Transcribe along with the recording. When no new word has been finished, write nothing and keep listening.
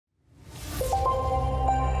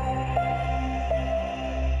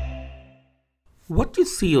What you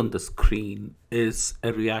see on the screen is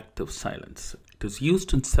a reactive silencer. It is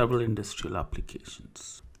used in several industrial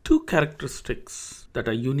applications. Two characteristics that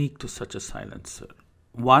are unique to such a silencer.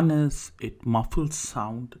 One is it muffles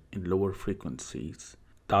sound in lower frequencies.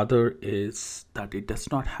 The other is that it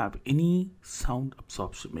does not have any sound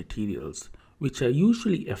absorption materials, which are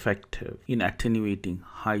usually effective in attenuating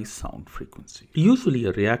high sound frequency. Usually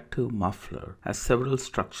a reactive muffler has several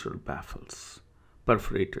structural baffles,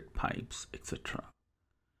 perforated pipes, etc.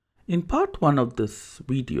 In part 1 of this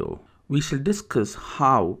video, we shall discuss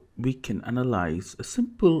how we can analyze a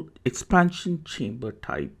simple expansion chamber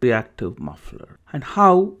type reactive muffler and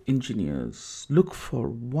how engineers look for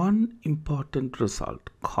one important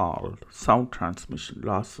result called sound transmission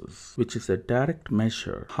losses, which is a direct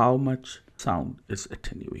measure how much sound is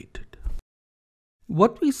attenuated.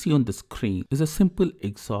 What we see on the screen is a simple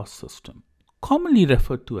exhaust system, commonly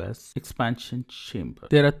referred to as expansion chamber.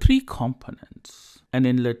 There are three components: an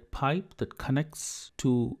inlet pipe that connects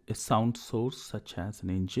to a sound source such as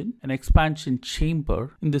an engine, an expansion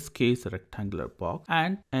chamber, in this case a rectangular box,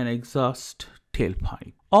 and an exhaust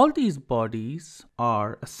tailpipe. All these bodies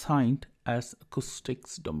are assigned as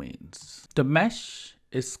acoustics domains. The mesh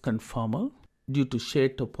is conformal due to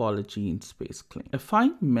shared topology in space claim. A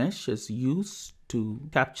fine mesh is used to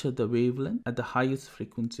capture the wavelength at the highest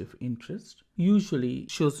frequency of interest, usually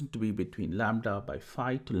chosen to be between lambda by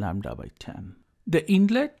 5 to lambda by 10. The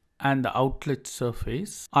inlet and the outlet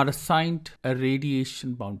surface are assigned a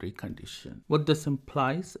radiation boundary condition. What this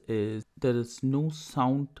implies is there is no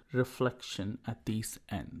sound reflection at these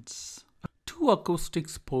ends. Two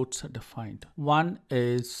acoustics ports are defined. One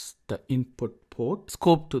is the input port,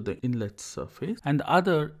 scoped to the inlet surface, and the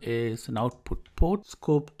other is an output port,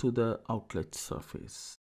 scoped to the outlet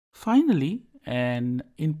surface. Finally, an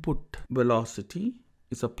input velocity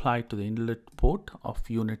is applied to the inlet port of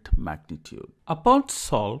unit magnitude. Upon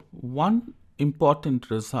solve, one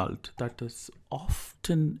important result that is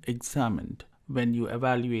often examined when you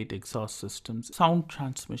evaluate exhaust systems: sound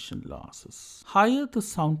transmission losses. Higher the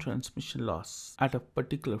sound transmission loss at a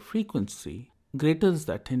particular frequency, greater is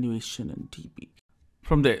the attenuation in dB.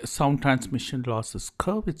 From the sound transmission losses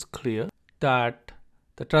curve, it's clear that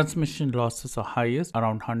the transmission losses are highest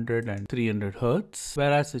around 100 and 300 Hz,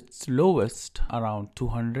 whereas it's lowest around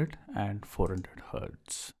 200 and 400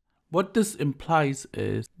 Hz. What this implies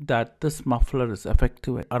is that this muffler is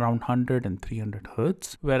effective at around 100 and 300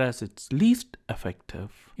 Hz, whereas it's least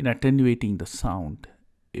effective in attenuating the sound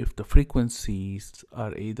if the frequencies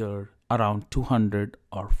are either around 200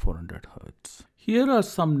 or 400 Hz. Here are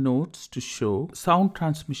some notes to show sound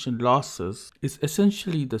transmission losses is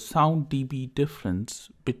essentially the sound dB difference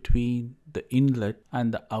between the inlet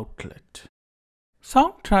and the outlet.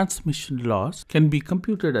 Sound transmission loss can be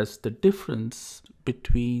computed as the difference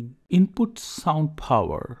between input sound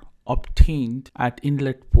power obtained at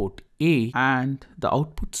inlet port A and the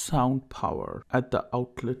output sound power at the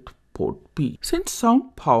outlet port B. Since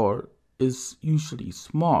sound power is usually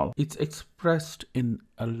small, it's expressed in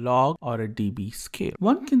a log or a dB scale.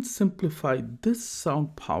 One can simplify this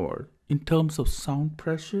sound power in terms of sound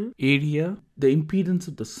pressure, area, the impedance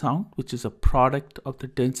of the sound, which is a product of the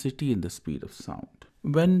density and the speed of sound.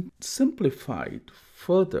 When simplified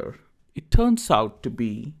further, it turns out to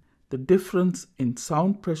be the difference in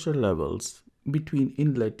sound pressure levels between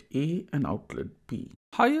inlet A and outlet B.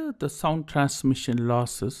 Higher the sound transmission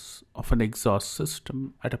losses of an exhaust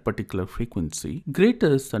system at a particular frequency,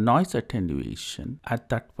 greater is the noise attenuation at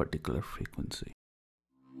that particular frequency.